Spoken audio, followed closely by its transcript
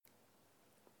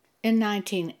In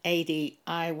 1980,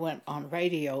 I went on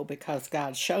radio because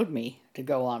God showed me to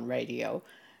go on radio.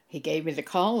 He gave me the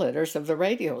call letters of the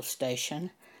radio station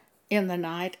in the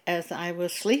night as I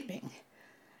was sleeping.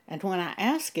 And when I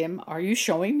asked him, "Are you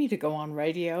showing me to go on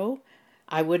radio?"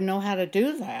 I wouldn't know how to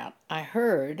do that. I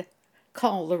heard,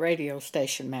 "Call the radio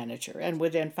station manager." And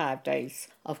within 5 days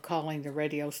of calling the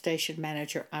radio station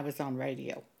manager, I was on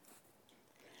radio.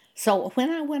 So when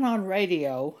I went on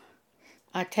radio,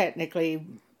 I technically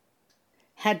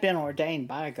had been ordained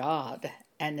by God,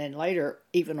 and then later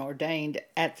even ordained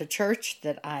at the church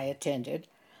that I attended.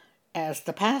 As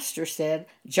the pastor said,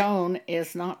 Joan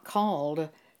is not called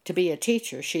to be a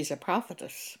teacher, she's a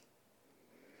prophetess.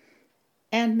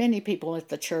 And many people at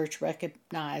the church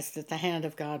recognized that the hand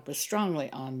of God was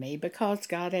strongly on me because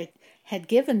God had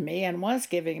given me and was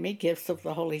giving me gifts of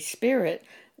the Holy Spirit,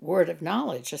 word of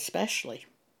knowledge especially.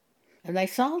 And they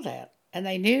saw that, and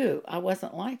they knew I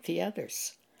wasn't like the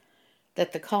others,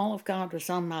 that the call of God was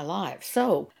on my life.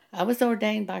 So I was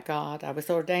ordained by God, I was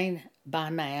ordained by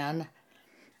man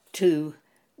to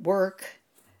work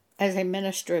as a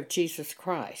minister of Jesus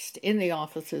Christ in the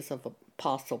offices of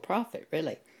apostle, prophet,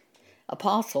 really.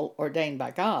 Apostle ordained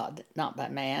by God, not by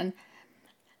man.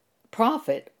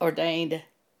 Prophet ordained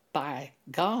by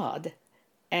God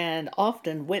and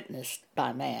often witnessed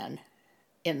by man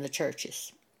in the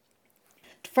churches.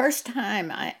 The first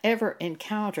time I ever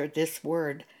encountered this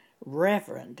word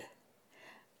reverend,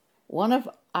 one of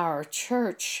our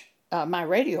church, my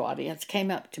radio audience,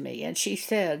 came up to me and she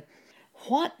said,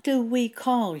 "What do we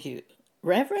call you,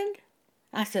 Reverend?"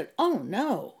 I said, "Oh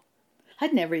no."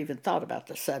 I'd never even thought about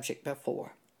the subject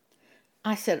before.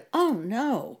 I said, "Oh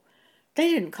no,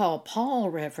 they didn't call Paul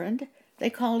Reverend,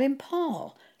 they called him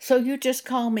Paul, so you just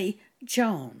call me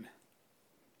Joan."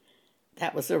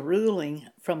 That was a ruling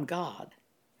from God.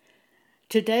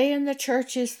 Today in the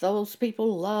churches, those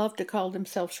people love to call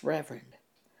themselves reverend.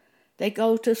 They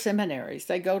go to seminaries,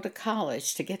 they go to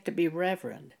college to get to be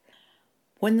reverend.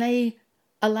 When they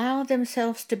allow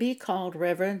themselves to be called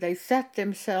reverend, they set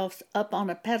themselves up on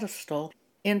a pedestal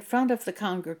in front of the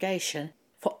congregation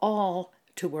for all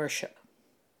to worship.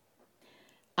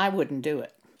 I wouldn't do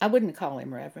it. I wouldn't call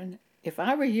him reverend. If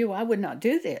I were you, I would not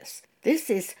do this. This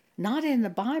is not in the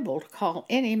Bible to call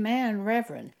any man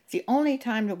reverend. The only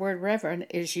time the word reverend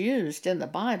is used in the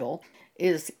Bible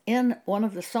is in one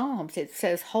of the Psalms. It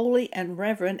says, "Holy and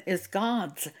reverend is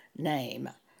God's name."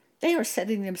 They are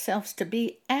setting themselves to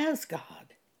be as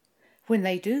God when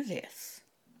they do this.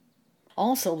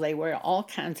 Also, they wear all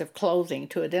kinds of clothing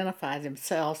to identify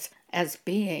themselves as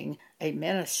being a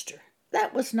minister.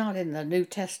 That was not in the New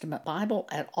Testament Bible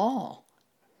at all,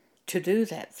 to do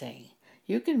that thing.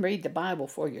 You can read the Bible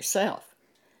for yourself.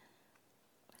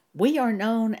 We are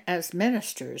known as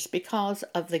ministers because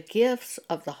of the gifts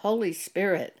of the Holy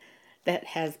Spirit that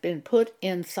has been put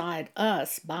inside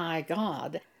us by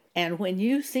God. And when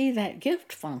you see that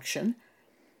gift function,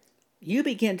 you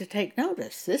begin to take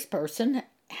notice. This person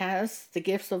has the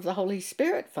gifts of the Holy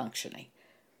Spirit functioning.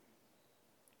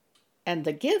 And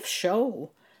the gifts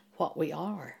show what we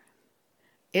are.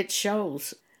 It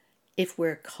shows if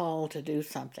we're called to do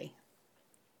something.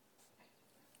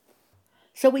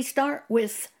 So we start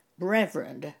with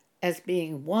reverend as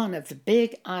being one of the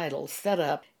big idols set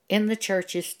up in the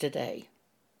churches today,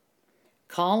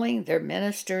 calling their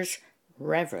ministers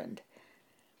reverend.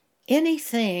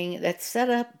 Anything that's set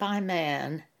up by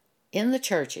man in the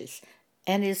churches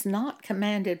and is not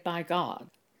commanded by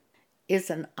God is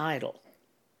an idol.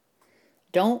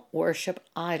 Don't worship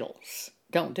idols.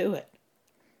 Don't do it.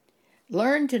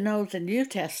 Learn to know the New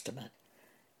Testament.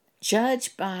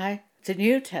 Judge by the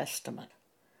New Testament.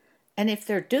 And if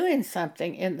they're doing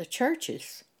something in the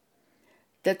churches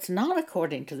that's not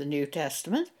according to the New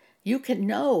Testament, you can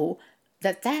know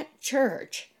that that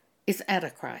church is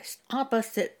Antichrist,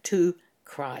 opposite to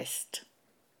Christ.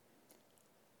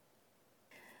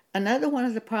 Another one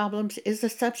of the problems is the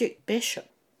subject bishop.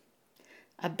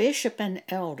 A bishop and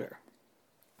elder.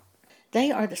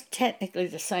 They are technically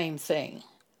the same thing.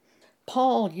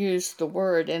 Paul used the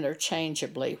word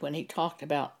interchangeably when he talked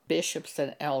about bishops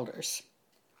and elders.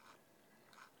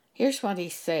 Here's what he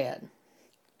said.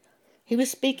 He was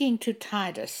speaking to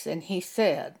Titus, and he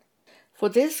said, "For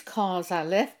this cause I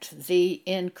left thee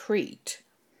in Crete."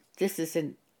 This is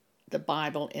in the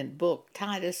Bible in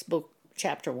Titus, book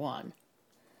chapter 1.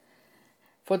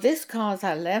 "For this cause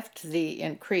I left thee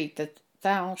in Crete, that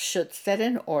thou shouldst set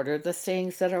in order the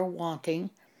things that are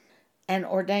wanting, and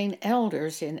ordain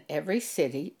elders in every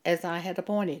city, as I had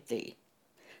appointed thee."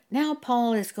 Now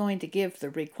Paul is going to give the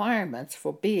requirements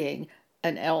for being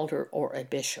an elder or a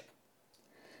bishop.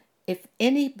 "If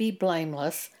any be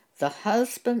blameless, the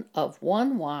husband of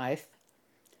one wife,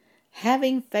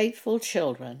 having faithful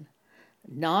children,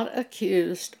 not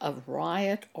accused of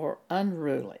riot or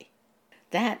unruly.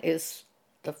 That is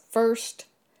the first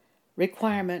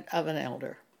requirement of an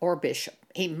elder or bishop.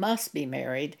 He must be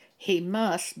married. He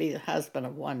must be the husband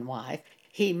of one wife.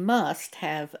 He must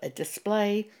have a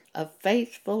display of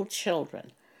faithful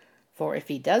children. For if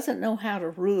he doesn't know how to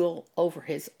rule over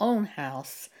his own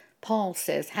house, Paul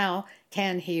says, how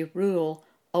can he rule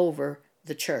over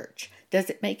the church? Does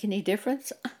it make any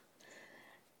difference?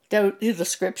 Do the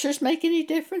scriptures make any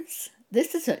difference?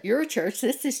 This isn't your church.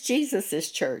 This is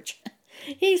Jesus' church.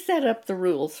 He set up the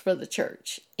rules for the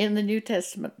church in the New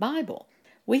Testament Bible.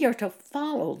 We are to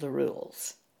follow the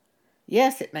rules.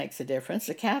 Yes, it makes a difference.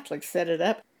 The Catholics set it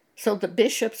up so the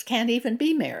bishops can't even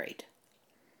be married.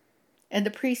 And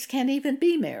the priests can't even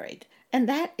be married. And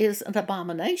that is an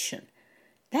abomination.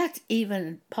 That's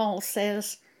even, Paul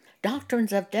says,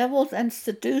 doctrines of devils and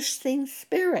seducing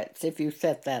spirits, if you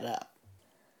set that up.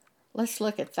 Let's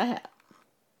look at that.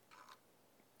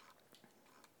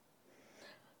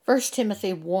 1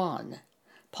 Timothy 1,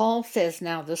 Paul says,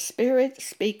 Now the Spirit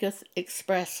speaketh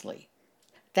expressly,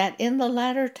 that in the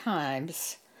latter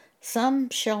times some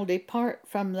shall depart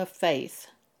from the faith,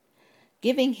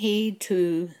 giving heed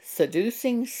to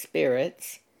seducing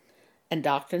spirits and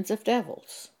doctrines of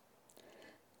devils,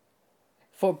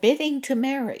 forbidding to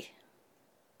marry,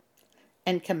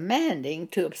 and commanding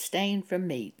to abstain from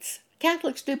meats.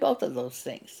 Catholics do both of those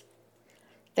things.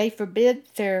 They forbid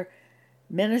their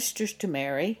ministers to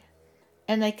marry,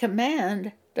 and they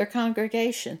command their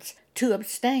congregations to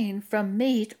abstain from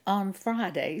meat on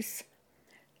Fridays.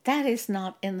 That is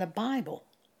not in the Bible,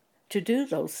 to do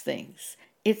those things.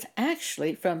 It's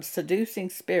actually from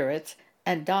seducing spirits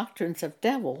and doctrines of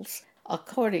devils,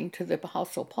 according to the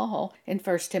Apostle Paul in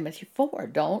 1 Timothy 4.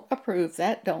 Don't approve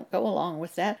that. Don't go along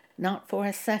with that. Not for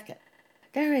a second.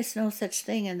 There is no such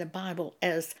thing in the Bible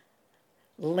as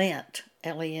Lent,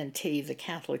 L-E-N-T. The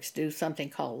Catholics do something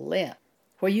called Lent,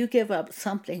 where you give up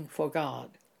something for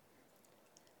God.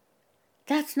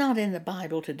 That's not in the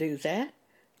Bible to do that.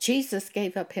 Jesus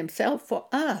gave up himself for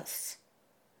us.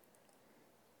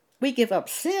 We give up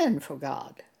sin for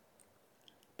God,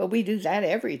 but we do that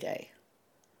every day,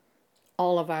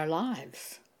 all of our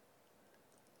lives.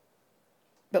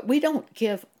 But we don't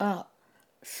give up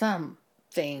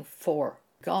something for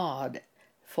God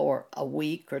for a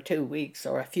week or 2 weeks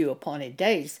or a few appointed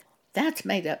days. That's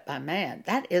made up by man.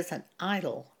 That is an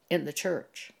idol in the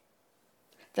church.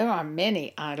 There are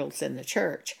many idols in the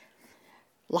church.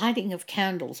 Lighting of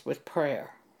candles with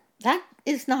prayer. That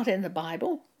is not in the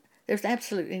Bible. There's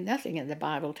absolutely nothing in the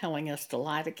Bible telling us to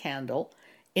light a candle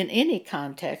in any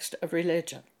context of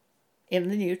religion in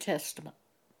the New Testament.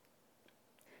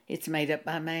 It's made up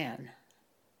by man.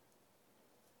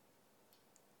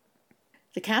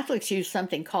 The Catholics use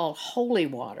something called holy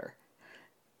water.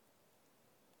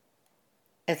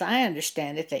 As I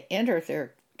understand it, they enter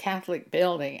their Catholic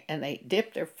building and they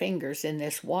dip their fingers in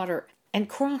this water and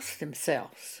cross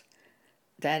themselves.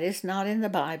 That is not in the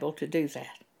Bible to do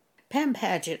that. Pam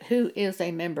Paget, who is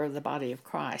a member of the Body of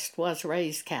Christ, was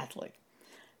raised Catholic,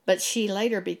 but she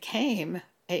later became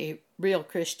a real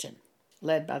Christian,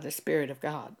 led by the Spirit of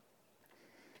God.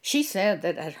 She said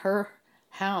that at her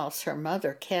house, her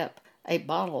mother kept a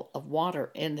bottle of water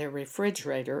in their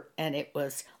refrigerator, and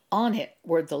on it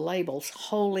were the labels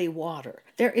holy water.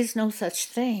 There is no such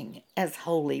thing as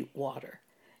holy water.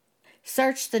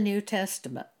 Search the New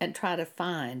Testament and try to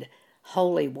find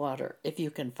holy water if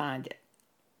you can find it.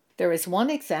 There is one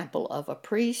example of a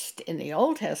priest in the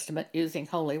Old Testament using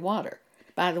holy water.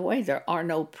 By the way, there are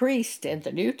no priests in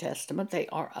the New Testament. They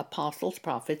are apostles,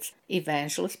 prophets,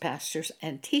 evangelists, pastors,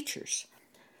 and teachers,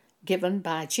 given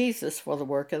by Jesus for the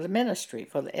work of the ministry,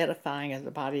 for the edifying of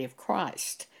the body of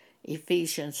Christ.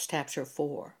 Ephesians chapter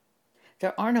 4.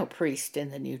 There are no priests in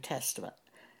the New Testament.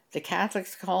 The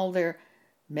Catholics call their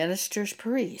ministers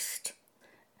priests,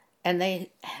 and they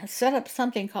set up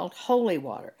something called holy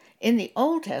water. In the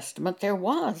Old Testament, there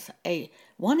was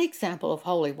one example of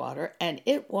holy water, and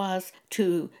it was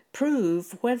to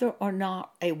prove whether or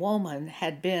not a woman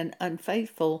had been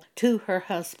unfaithful to her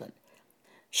husband.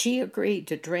 She agreed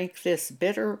to drink this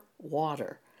bitter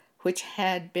water, which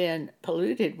had been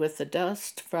polluted with the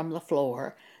dust from the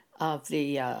floor of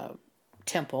the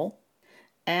temple,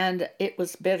 and it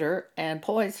was bitter and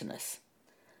poisonous.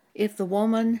 If the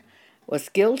woman was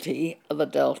guilty of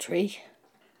adultery,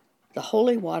 the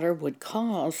holy water would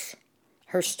cause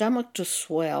her stomach to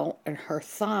swell and her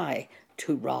thigh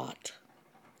to rot,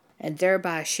 and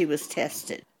thereby she was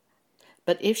tested.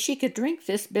 But if she could drink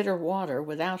this bitter water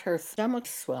without her stomach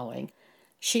swelling,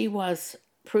 she was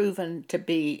proven to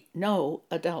be no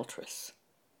adulteress.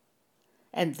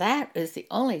 And that is the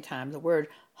only time the word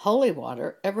holy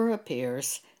water ever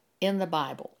appears in the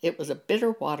Bible. It was a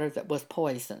bitter water that was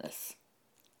poisonous.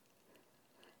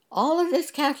 All of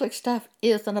this Catholic stuff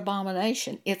is an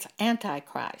abomination. It's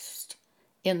antichrist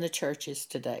in the churches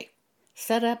today,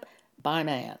 set up by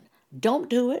man. Don't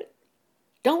do it.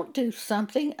 Don't do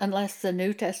something unless the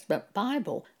New Testament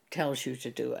Bible tells you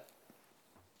to do it.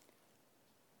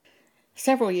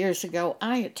 Several years ago,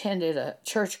 I attended a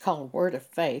church called Word of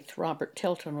Faith. Robert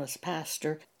Tilton was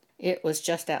pastor. It was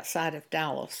just outside of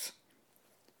Dallas.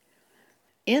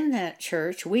 In that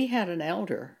church, we had an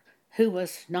elder who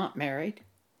was not married.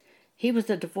 He was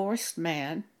a divorced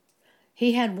man.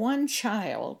 He had one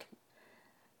child,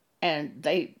 and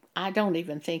I don't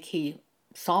even think he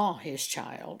saw his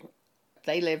child.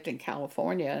 They lived in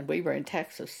California, and we were in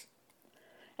Texas.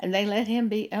 And they let him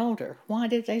be elder. Why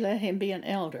did they let him be an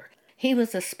elder? He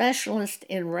was a specialist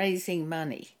in raising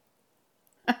money.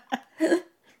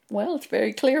 Well, it's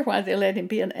very clear why they let him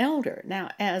be an elder. Now,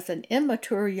 as an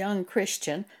immature young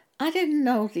Christian, I didn't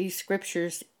know these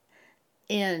scriptures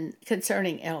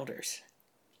concerning elders.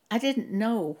 I didn't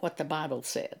know what the Bible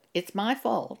said. It's my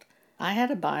fault. I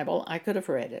had a Bible. I could have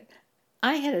read it.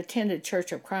 I had attended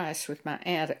Church of Christ with my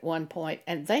aunt at one point,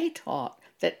 and they taught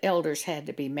that elders had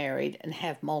to be married and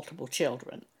have multiple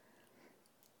children.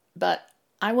 But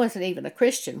I wasn't even a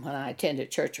Christian when I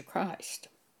attended Church of Christ.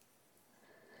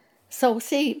 So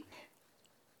see,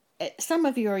 some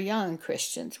of you are young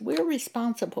Christians. We're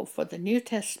responsible for the New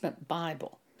Testament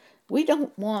Bible. We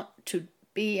don't want to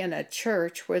be in a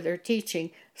church where they're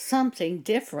teaching something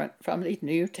different from the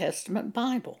New Testament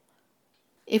Bible.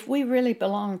 If we really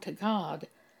belong to God,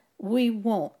 we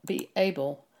won't be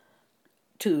able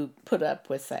to put up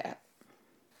with that.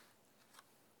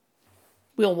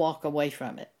 We'll walk away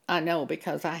from it. I know,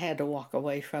 because I had to walk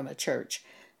away from a church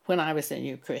when I was a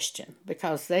new Christian,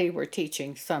 because they were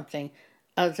teaching something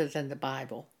other than the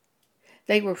Bible.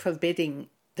 They were forbidding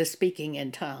the speaking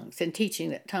in tongues and teaching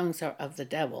that tongues are of the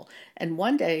devil. And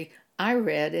one day I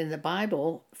read in the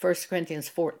Bible, 1 Corinthians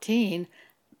 14,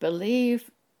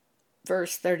 believe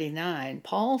verse 39,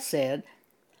 Paul said,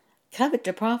 "Covet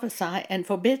to prophesy and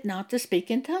forbid not to speak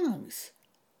in tongues."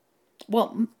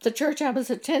 Well, the church I was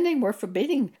attending were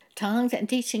forbidding tongues and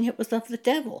teaching it was of the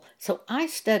devil. So I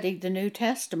studied the New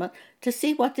Testament to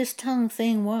see what this tongue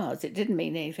thing was. It didn't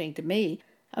mean anything to me.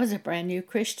 I was a brand new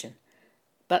Christian.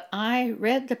 But I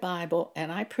read the Bible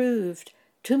and I proved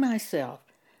to myself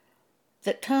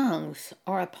that tongues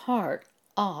are a part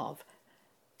of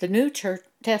the New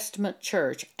Testament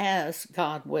church as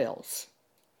God wills.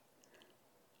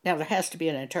 Now, there has to be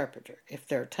an interpreter if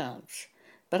there are tongues.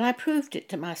 But I proved it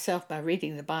to myself by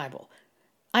reading the Bible.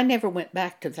 I never went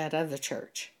back to that other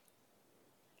church,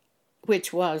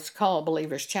 which was called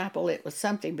Believers Chapel. It was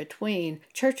something between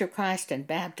Church of Christ and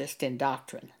Baptist in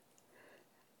doctrine.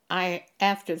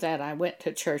 After that, I went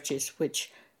to churches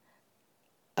which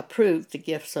approved the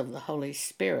gifts of the Holy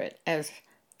Spirit as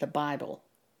the Bible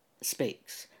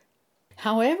speaks.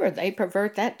 However, they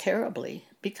pervert that terribly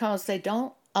because they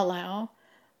don't allow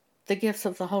the gifts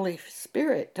of the Holy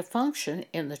Spirit to function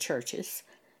in the churches.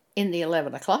 In the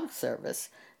 11 o'clock service,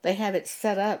 they have it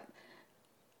set up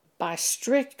by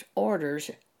strict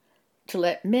orders to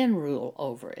let men rule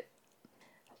over it.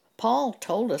 Paul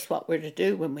told us what we're to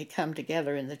do when we come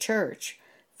together in the church.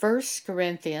 1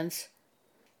 Corinthians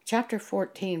chapter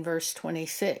 14, verse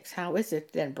 26. How is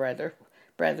it then,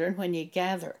 brethren, when ye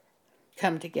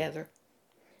come together?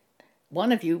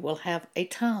 One of you will have a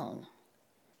tongue,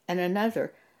 and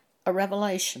another a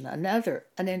revelation, another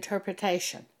an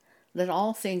interpretation. Let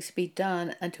all things be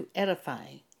done unto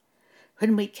edifying.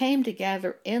 When we came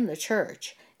together in the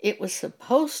church, it was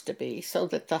supposed to be so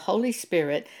that the Holy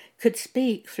Spirit could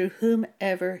speak through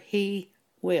whomever He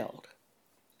willed.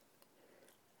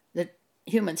 The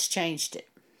humans changed it.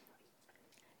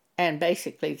 And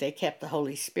basically they kept the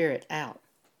Holy Spirit out.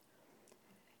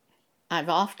 I've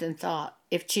often thought,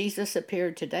 if Jesus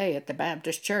appeared today at the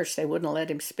Baptist church, they wouldn't let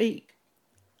Him speak.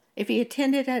 If He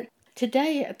attended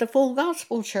today at the full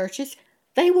gospel churches,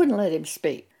 they wouldn't let Him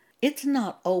speak. It's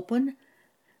not open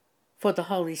for the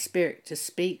Holy Spirit to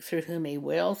speak through whom He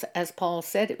wills, as Paul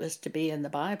said it was to be in the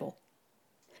Bible.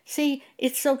 See,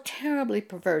 it's so terribly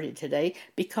perverted today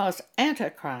because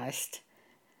Antichrist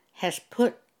has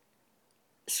put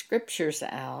scriptures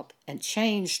out and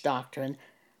changed doctrine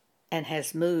and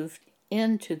has moved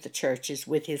into the churches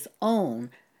with his own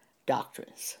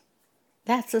doctrines.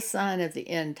 That's a sign of the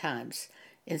end times.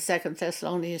 In 2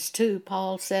 Thessalonians 2,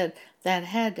 Paul said that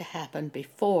had to happen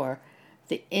before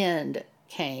the end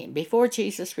came, before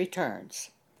Jesus returns.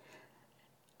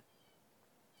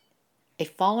 a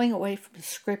falling away from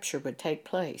Scripture would take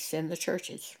place in the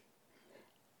churches.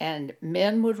 And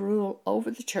men would rule over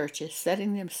the churches,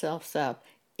 setting themselves up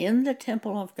in the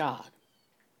temple of God,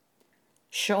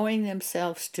 showing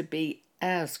themselves to be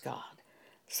as God.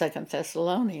 2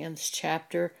 Thessalonians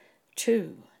chapter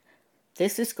 2.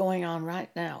 This is going on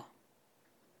right now.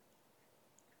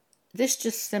 This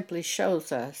just simply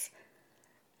shows us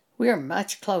we are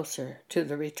much closer to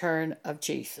the return of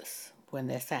Jesus when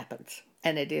this happens.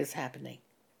 And it is happening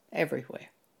everywhere.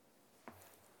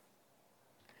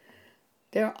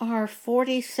 There are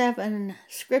 47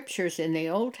 scriptures in the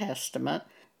Old Testament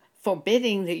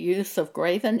forbidding the use of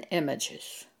graven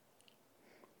images.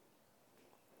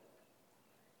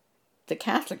 The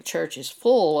Catholic Church is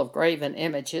full of graven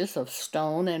images of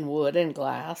stone and wood and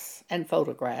glass and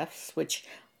photographs, which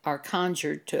are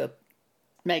conjured to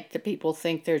make the people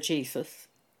think they're Jesus.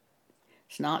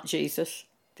 It's not Jesus.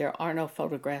 There are no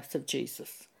photographs of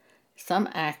Jesus. Some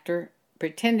actor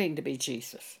pretending to be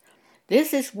Jesus.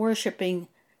 This is worshiping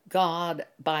God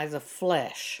by the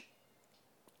flesh,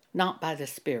 not by the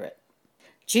Spirit.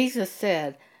 Jesus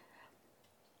said,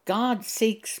 God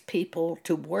seeks people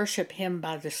to worship Him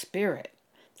by the Spirit.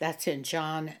 That's in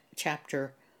John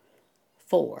chapter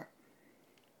 4.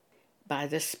 By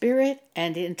the Spirit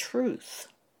and in truth.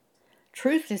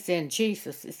 Truth is in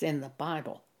Jesus, is in the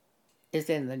Bible, is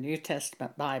in the New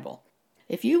Testament Bible.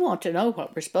 If you want to know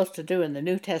what we're supposed to do in the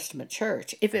New Testament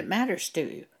church, if it matters to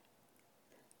you,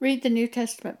 read the New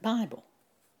Testament Bible.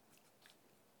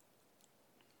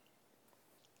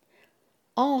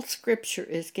 All Scripture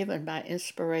is given by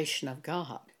inspiration of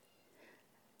God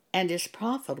and is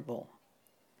profitable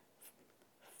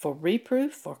for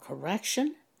reproof, for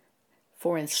correction,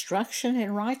 for instruction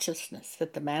in righteousness,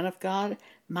 that the man of God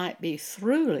might be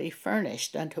thoroughly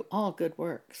furnished unto all good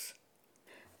works.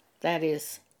 That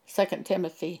is 2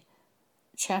 Timothy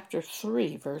chapter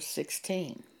 3, verse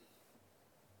 16.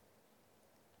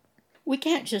 We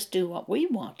can't just do what we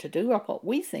want to do or what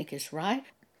we think is right.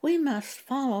 We must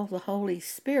follow the Holy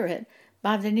Spirit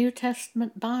by the New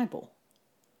Testament Bible.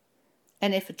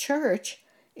 And if a church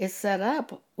is set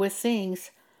up with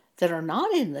things that are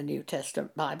not in the New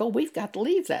Testament Bible, we've got to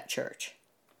leave that church.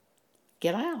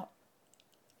 Get out.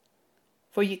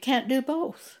 For you can't do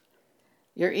both.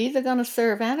 You're either going to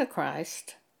serve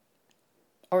Antichrist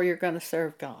or you're going to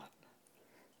serve God.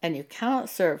 And you cannot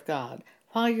serve God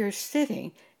while you're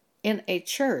sitting in a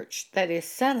church that is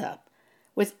set up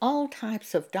with all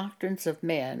types of doctrines of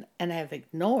men and have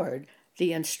ignored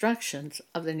the instructions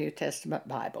of the New Testament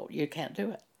Bible. You can't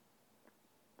do it.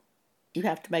 You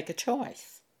have to make a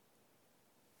choice.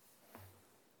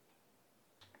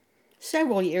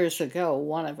 Several years ago,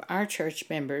 one of our church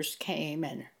members came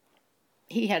and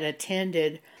he had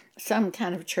attended some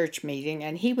kind of church meeting,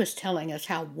 and he was telling us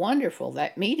how wonderful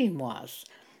that meeting was.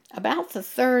 About the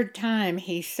third time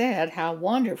he said how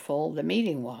wonderful the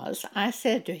meeting was, I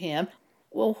said to him,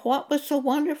 well, what was so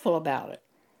wonderful about it?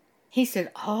 He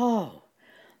said, oh,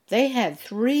 they had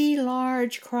 3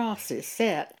 large crosses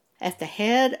set at the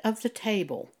head of the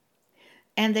table,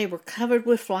 and they were covered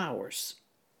with flowers.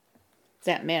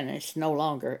 That man is no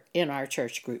longer in our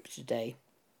church group today.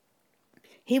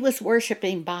 He was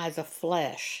worshiping by the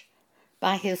flesh,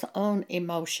 by his own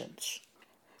emotions.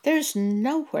 There's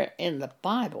nowhere in the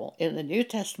Bible, in the New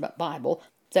Testament Bible,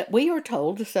 that we are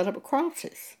told to set up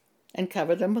crosses and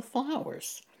cover them with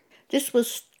flowers. This was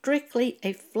strictly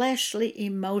a fleshly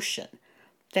emotion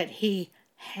that he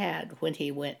had when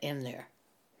he went in there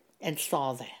and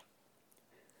saw that.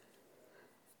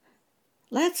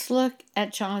 Let's look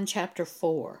at John chapter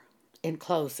 4 in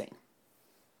closing.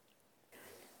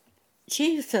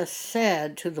 Jesus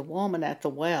said to the woman at the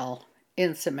well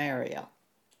in Samaria,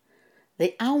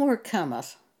 the hour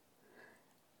cometh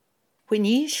when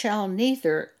ye shall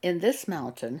neither in this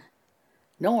mountain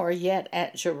nor yet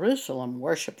at Jerusalem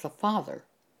worship the Father.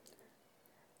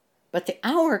 But the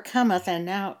hour cometh, and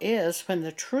now is, when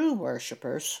the true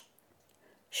worshippers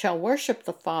shall worship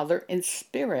the Father in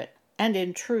spirit and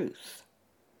in truth.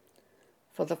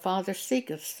 For the Father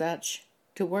seeketh such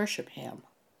to worship him.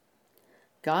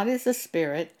 God is a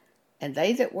spirit, and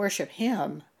they that worship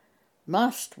him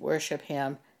must worship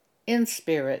him in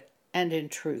spirit and in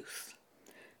truth.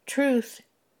 Truth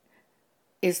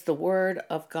is the word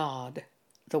of God,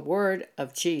 the word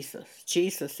of Jesus.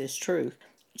 Jesus is truth.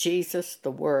 Jesus,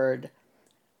 the word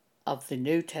of the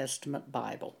New Testament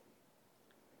Bible.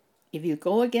 If you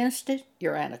go against it,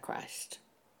 you're Antichrist,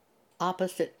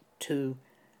 opposite to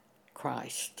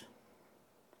Christ.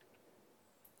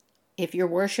 If you're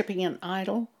worshiping an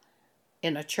idol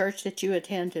in a church that you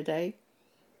attend today,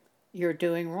 you're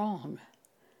doing wrong.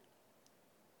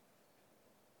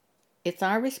 It's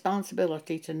our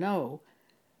responsibility to know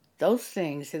those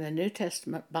things in the New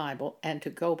Testament Bible and to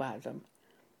go by them.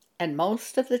 And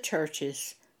most of the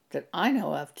churches that I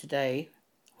know of today,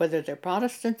 whether they're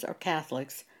Protestants or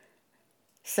Catholics,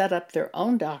 set up their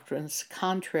own doctrines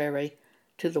contrary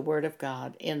to the Word of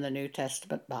God in the New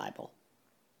Testament Bible.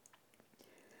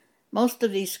 Most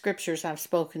of these scriptures I've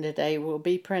spoken today will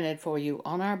be printed for you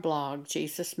on our blog,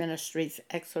 Jesus Ministries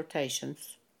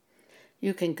Exhortations.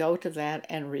 You can go to that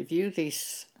and review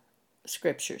these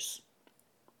scriptures.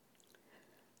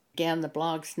 Again, the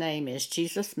blog's name is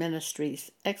Jesus Ministries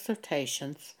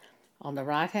Exhortations. On the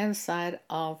right-hand side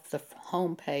of the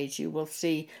home page, you will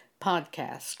see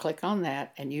podcasts. Click on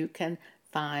that, and you can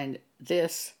find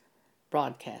this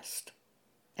broadcast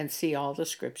and see all the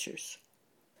scriptures.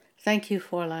 Thank you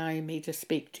for allowing me to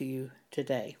speak to you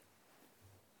today.